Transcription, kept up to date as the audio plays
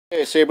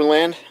Hey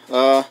Saberland,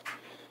 got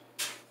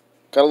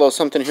a little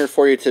something here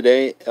for you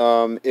today.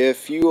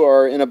 If you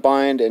are in a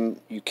bind and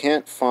you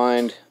can't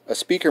find a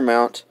speaker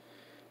mount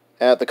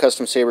at the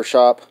custom saber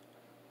shop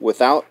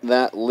without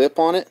that lip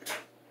on it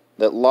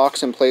that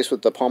locks in place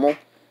with the pommel.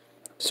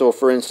 So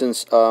for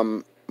instance,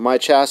 my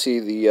chassis,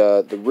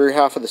 the rear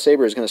half of the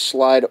saber is going to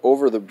slide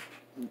over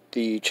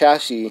the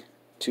chassis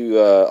to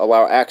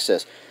allow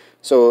access.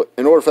 So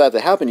in order for that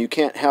to happen, you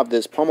can't have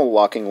this pommel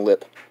locking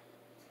lip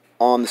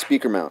on the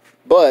speaker mount.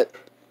 But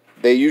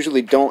they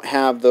usually don't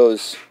have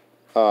those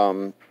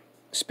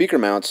speaker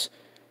mounts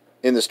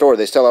in the store.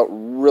 They sell out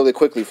really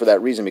quickly for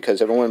that reason,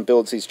 because everyone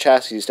builds these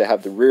chassis to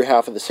have the rear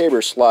half of the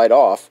saber slide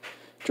off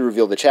to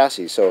reveal the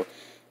chassis. So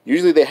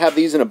usually they have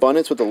these in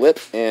abundance with the lip,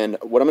 and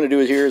what I'm going to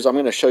do here is I'm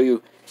going to show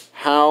you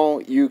how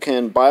you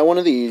can buy one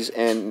of these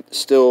and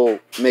still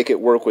make it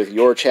work with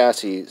your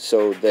chassis,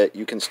 so that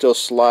you can still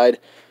slide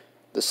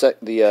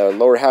the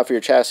lower half of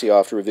your chassis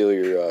off to reveal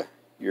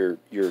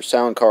your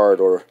sound card,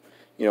 or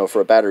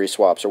for a battery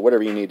swaps or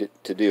whatever you need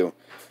to do.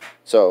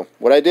 So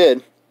what I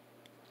did,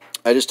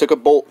 I just took a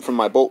bolt from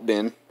my bolt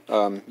bin.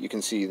 You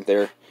can see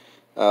there.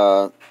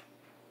 Found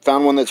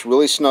one that's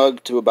really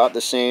snug to about the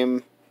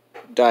same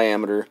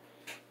diameter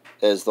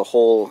as the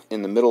hole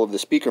in the middle of the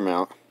speaker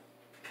mount,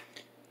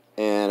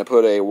 and I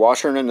put a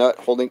washer and a nut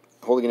holding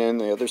it in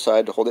the other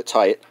side to hold it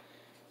tight.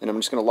 And I'm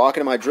just going to lock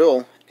it in my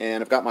drill,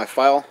 and I've got my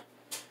file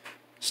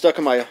stuck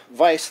in my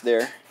vise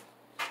there.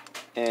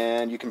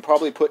 And you can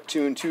probably put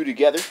 2 and 2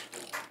 together.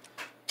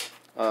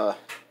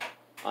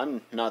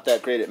 I'm not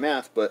that great at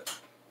math, but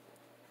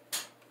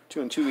 2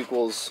 and 2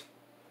 equals,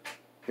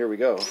 here we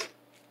go.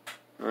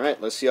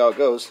 Alright, let's see how it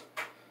goes.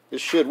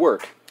 This should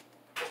work.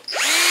 Just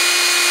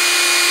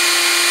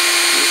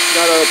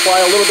got to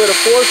apply a little bit of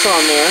force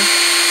on there.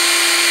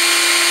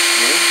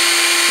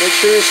 Make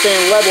sure you're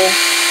staying level.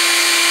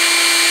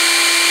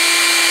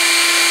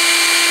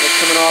 That's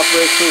coming off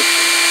very smooth.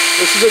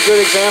 This is a good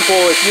example.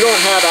 If you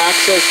don't have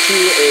access to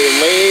a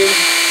lathe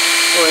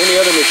or any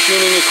other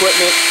machining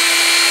equipment,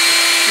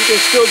 you can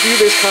still do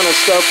this kind of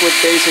stuff with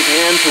basic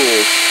hand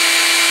tools.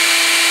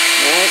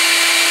 Alright?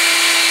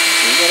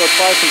 You've got to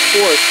apply some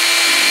force.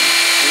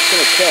 It's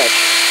going to catch.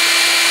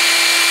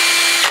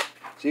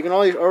 So you can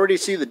already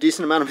see the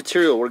decent amount of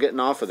material we're getting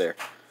off of there.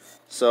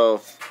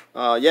 So,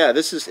 yeah,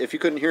 this is, if you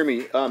couldn't hear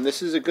me,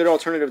 this is a good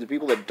alternative to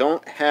people that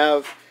don't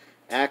have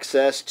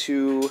access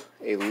to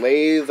a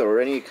lathe or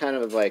any kind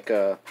of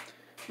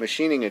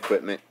machining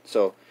equipment.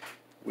 So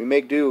we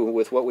make do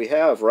with what we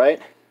have,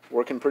 right?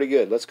 Working pretty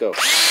good. Let's go.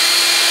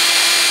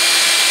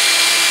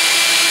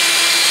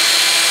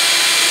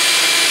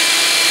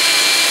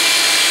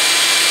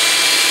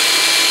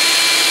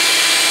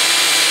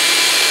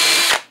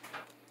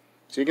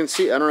 So you can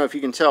see, I don't know if you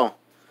can tell,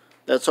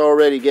 that's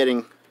already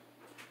getting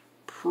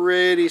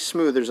pretty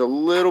smooth. There's a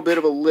little bit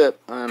of a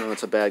lip. I don't know,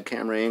 it's a bad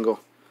camera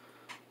angle.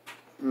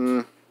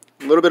 A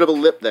little bit of a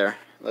lip there.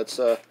 Let's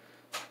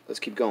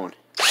keep going.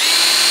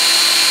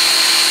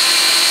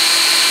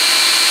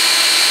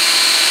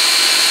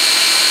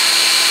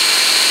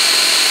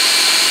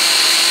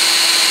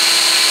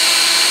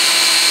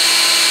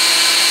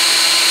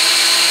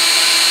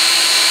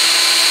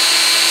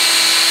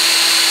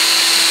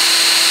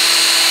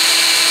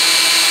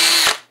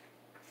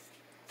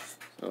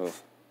 So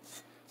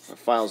my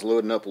file's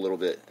loading up a little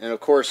bit, and of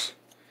course,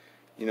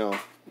 you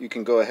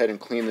can go ahead and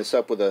clean this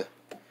up with a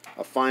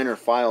finer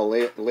file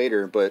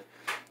later, but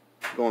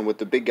going with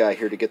the big guy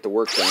here to get the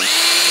work done.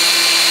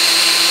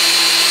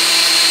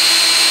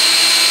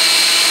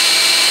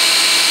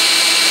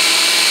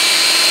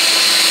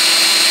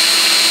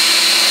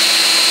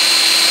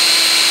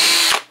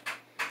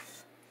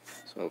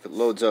 So if it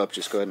loads up,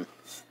 just go ahead and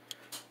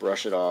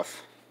brush it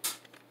off.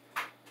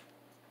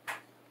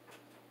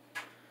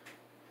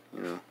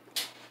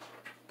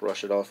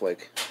 Brush it off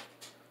like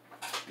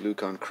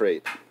Luke on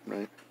crate,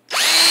 right?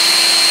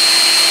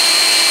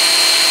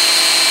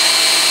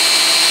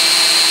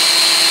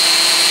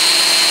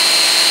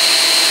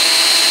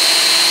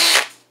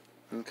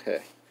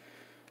 Okay,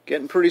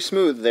 getting pretty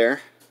smooth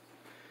there.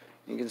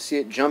 You can see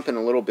it jumping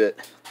a little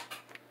bit.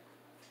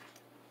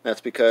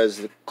 That's because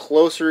the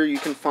closer you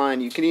can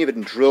find, you can even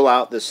drill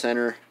out the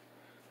center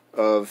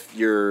of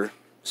your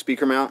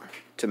speaker mount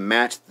to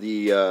match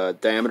the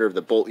diameter of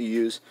the bolt you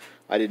use.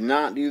 I did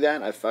not do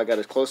that. I got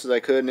as close as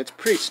I could, and it's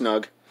pretty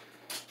snug.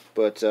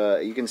 But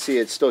you can see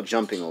it's still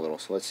jumping a little,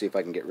 so let's see if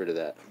I can get rid of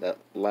that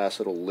last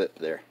little lip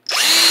there.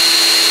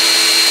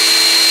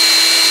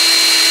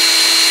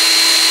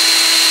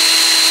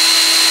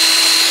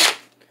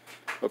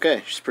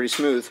 Okay, she's pretty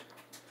smooth.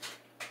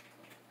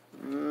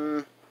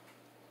 A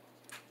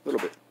little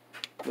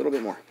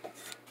bit more.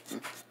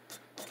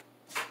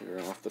 Clear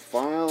off the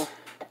file.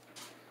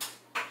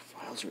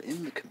 Files are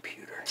in the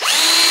computer.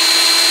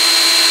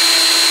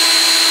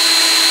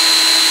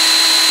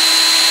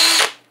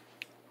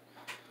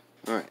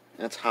 Alright,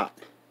 that's hot.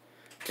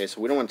 Okay,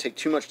 so we don't want to take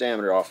too much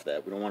diameter off of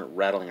that. We don't want it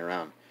rattling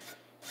around.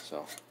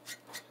 So,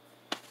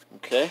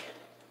 okay,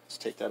 let's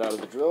take that out of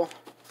the drill,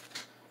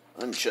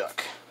 unchuck,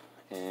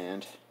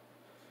 and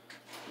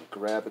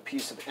grab a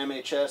piece of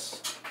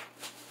MHS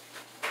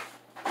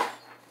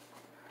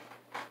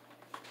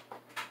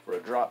for a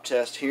drop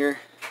test here.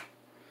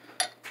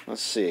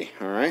 Let's see.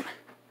 All right,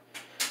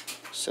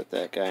 set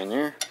that guy in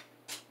there,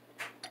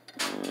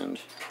 and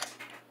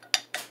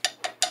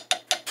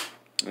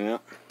yeah,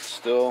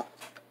 still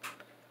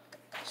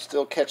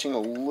catching a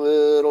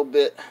little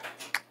bit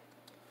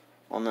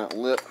on that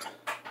lip.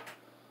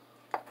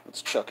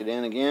 Let's chuck it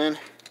in again.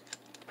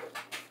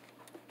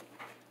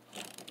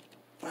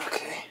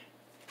 Okay,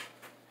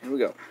 here we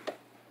go.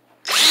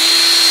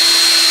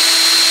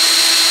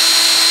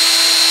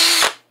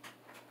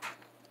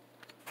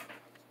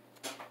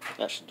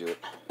 That should do it.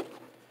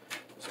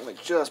 It's only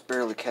just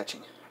barely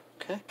catching.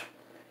 Okay.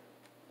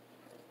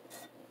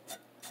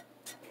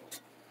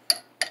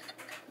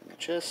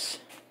 MHS.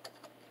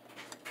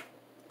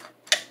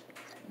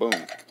 Boom.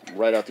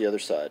 Right out the other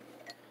side.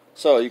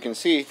 So you can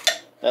see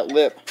that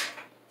lip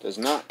does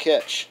not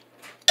catch.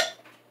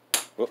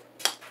 Whoop.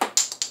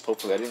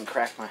 Hopefully I didn't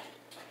crack my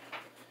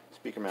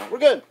speaker mount. We're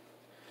good.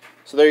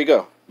 So there you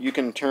go. You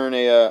can turn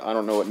a, I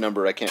don't know what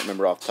number, I can't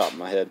remember off the top of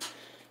my head,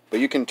 but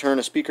you can turn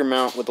a speaker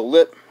mount with a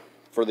lip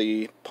for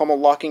the pommel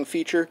locking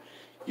feature.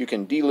 You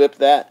can delip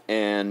that,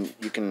 and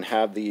you can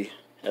have the,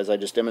 as I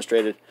just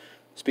demonstrated,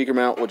 speaker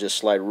mount will just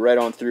slide right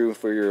on through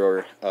for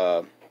your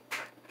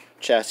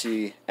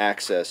chassis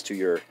access to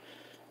your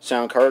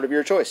sound card of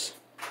your choice.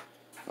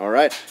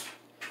 Alright,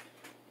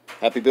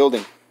 happy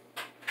building.